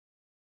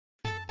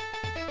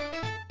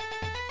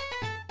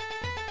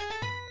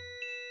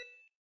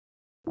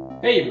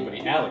Hey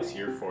everybody, Alex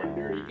here for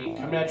Nerdy Inc.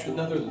 Coming at you with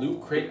another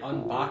Loot Crate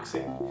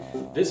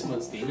unboxing. This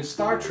month's theme is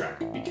Star Trek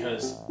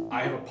because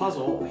I have a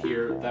puzzle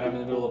here that I'm in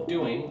the middle of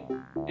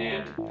doing,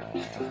 and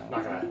I'm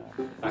not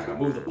gonna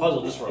move the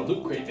puzzle just for a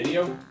Loot Crate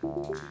video.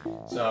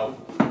 So,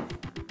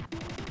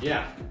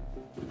 yeah.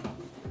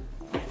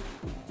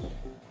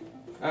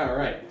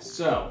 Alright,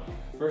 so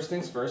first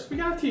things first, we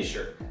got a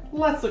t-shirt.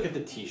 Let's look at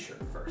the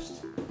t-shirt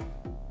first.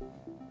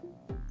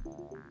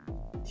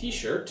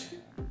 T-shirt.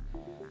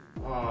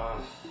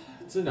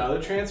 It's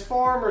another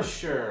Transformers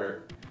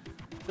shirt.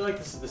 I feel like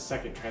this is the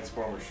second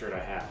Transformers shirt I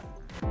have.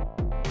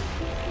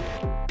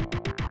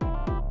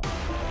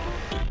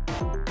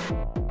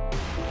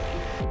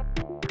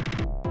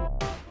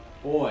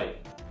 Boy,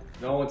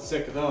 no one's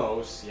sick of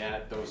those. Yeah,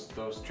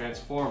 those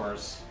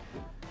Transformers.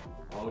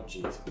 Oh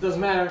jeez. It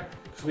doesn't matter,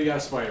 because we got a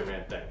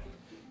Spider-Man thing.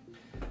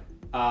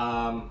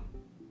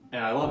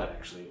 And I love it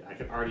actually. I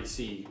can already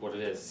see what it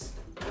is.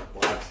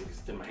 Well, obviously because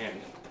it's in my hand.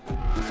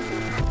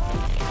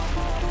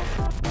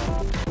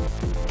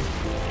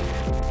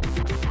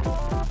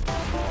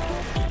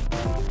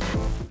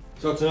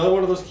 So it's another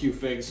one of those Q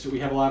figs. So we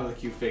have a lot of the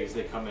Q figs.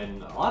 They come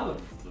in a lot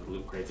of the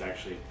Loot Crates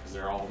actually, because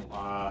they're all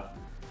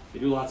they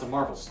do lots of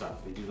Marvel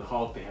stuff. They do the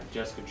Hulk. They have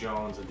Jessica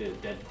Jones. They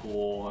did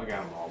Deadpool. I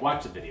got them all.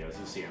 Watch the videos,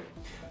 you'll see them.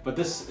 But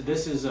this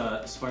is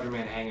a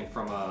Spider-Man hanging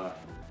from like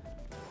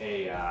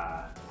a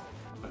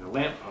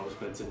lamppost,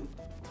 but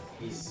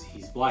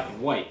he's black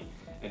and white.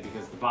 And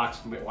because the box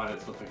wanted it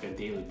to look like a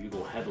Daily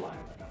Bugle headline,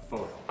 like a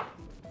photo.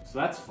 So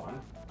that's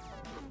fun.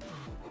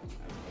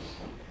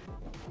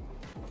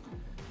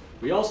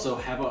 We also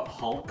have a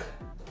Hulk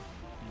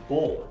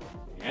bowl.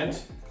 And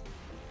it's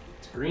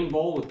a green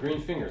bowl with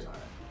green fingers on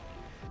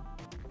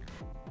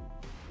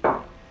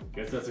it.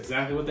 Guess that's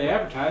exactly what they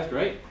advertised,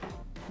 right?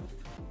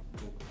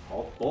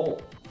 Hulk bowl.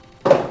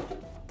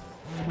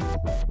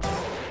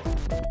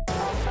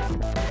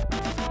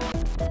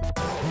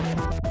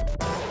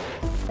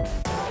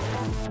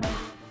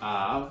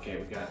 Okay,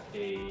 we got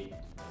a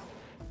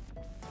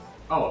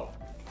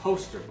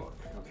poster book,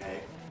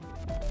 okay.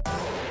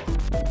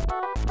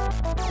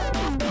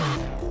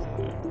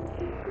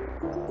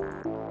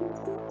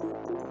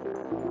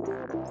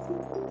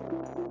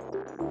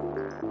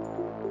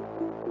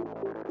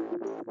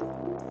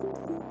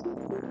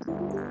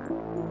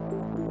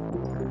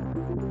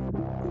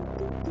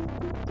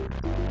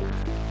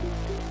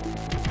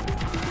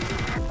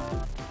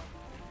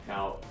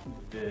 Now,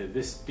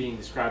 this being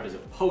described as a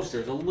poster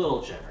is a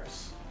little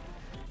generous,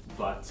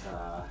 but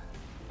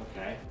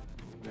okay.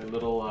 They're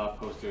little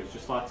posters,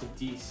 just lots of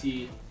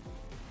DC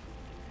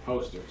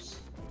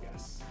posters, I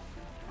guess.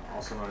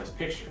 Also known as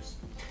pictures.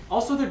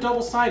 Also, they're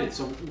double-sided,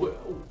 so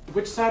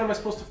which side am I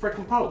supposed to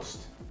frickin'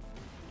 post?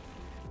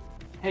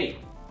 Hey,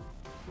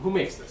 who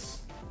makes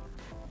this?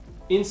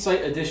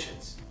 Insight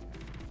Editions.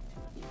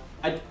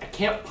 I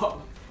can't put...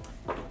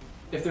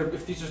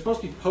 If these are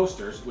supposed to be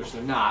posters, which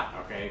they're not,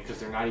 okay, because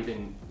they're not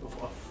even...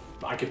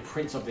 I could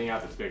print something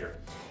out that's bigger.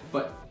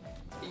 But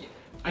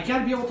I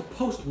gotta be able to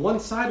post one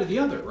side or the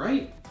other,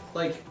 right?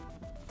 Like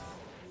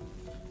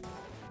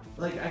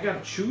I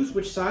gotta choose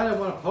which side I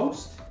want to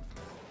post?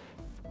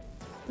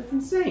 That's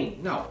insane.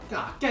 No,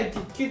 God, get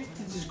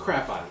this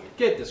crap out of here.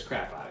 Get this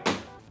crap out of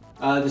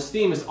here. This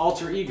theme is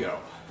alter ego,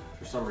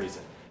 for some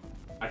reason.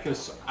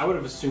 I would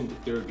have assumed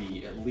that there would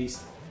be at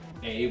least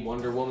a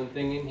Wonder Woman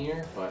thing in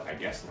here, but I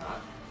guess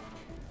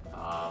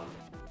not.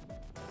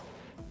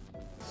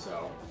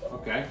 So,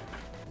 okay.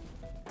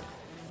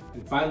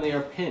 And finally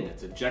our pin.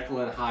 It's a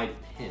Jekyll and Hyde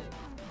pin.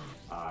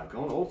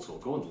 Going old school,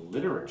 going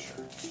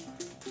literature.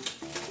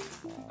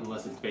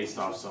 Unless it's based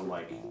off some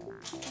like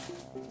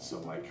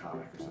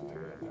comic or something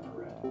that I've never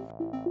read.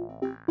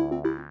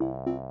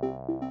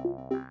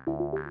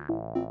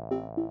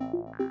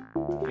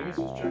 I guess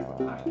it's Jekyll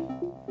and Hyde.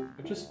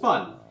 Which is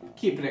fun.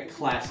 Keeping it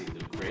classy,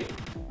 Loot Crate.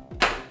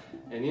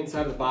 And the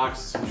inside of the box,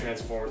 some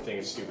Transformer thing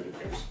is stupid, who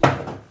cares?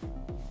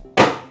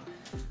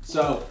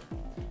 So,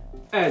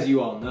 as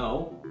you all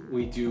know,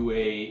 we do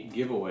a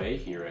giveaway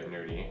here at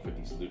Nerdy Inc. for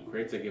these Loot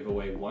Crates. I give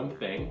away one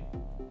thing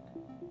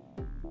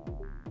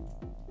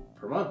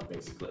per month,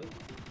 basically.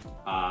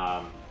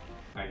 I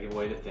give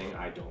away the thing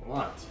I don't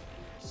want.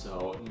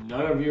 So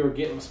none of you are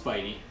getting the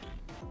Spidey.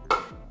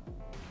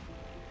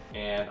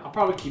 And I'll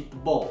probably keep the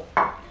bowl.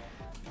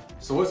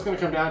 So what's going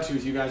to come down to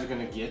is you guys are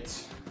going to get...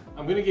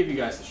 I'm going to give you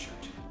guys the shirt.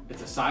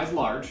 It's a size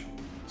large.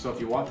 So if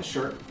you want the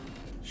shirt,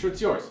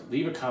 shirt's yours.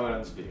 Leave a comment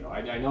on this video.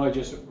 I know I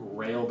just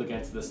railed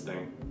against this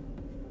thing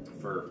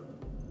for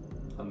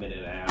a minute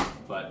and a half,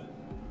 but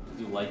I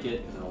do like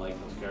it because I like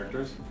those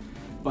characters.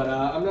 But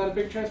I'm not a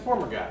big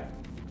Transformer guy.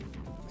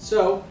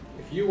 So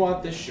if you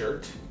want this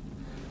shirt,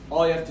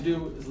 all you have to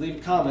do is leave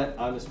a comment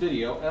on this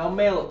video and I'll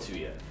mail it to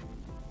you.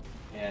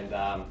 And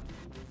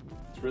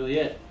that's really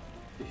it.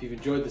 If you've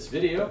enjoyed this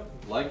video,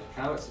 like,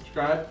 comment,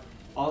 subscribe,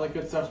 all that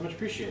good stuff is much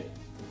appreciated.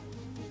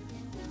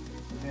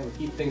 Man, we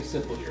keep things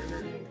simple here at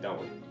Nerdy Inc., don't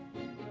we?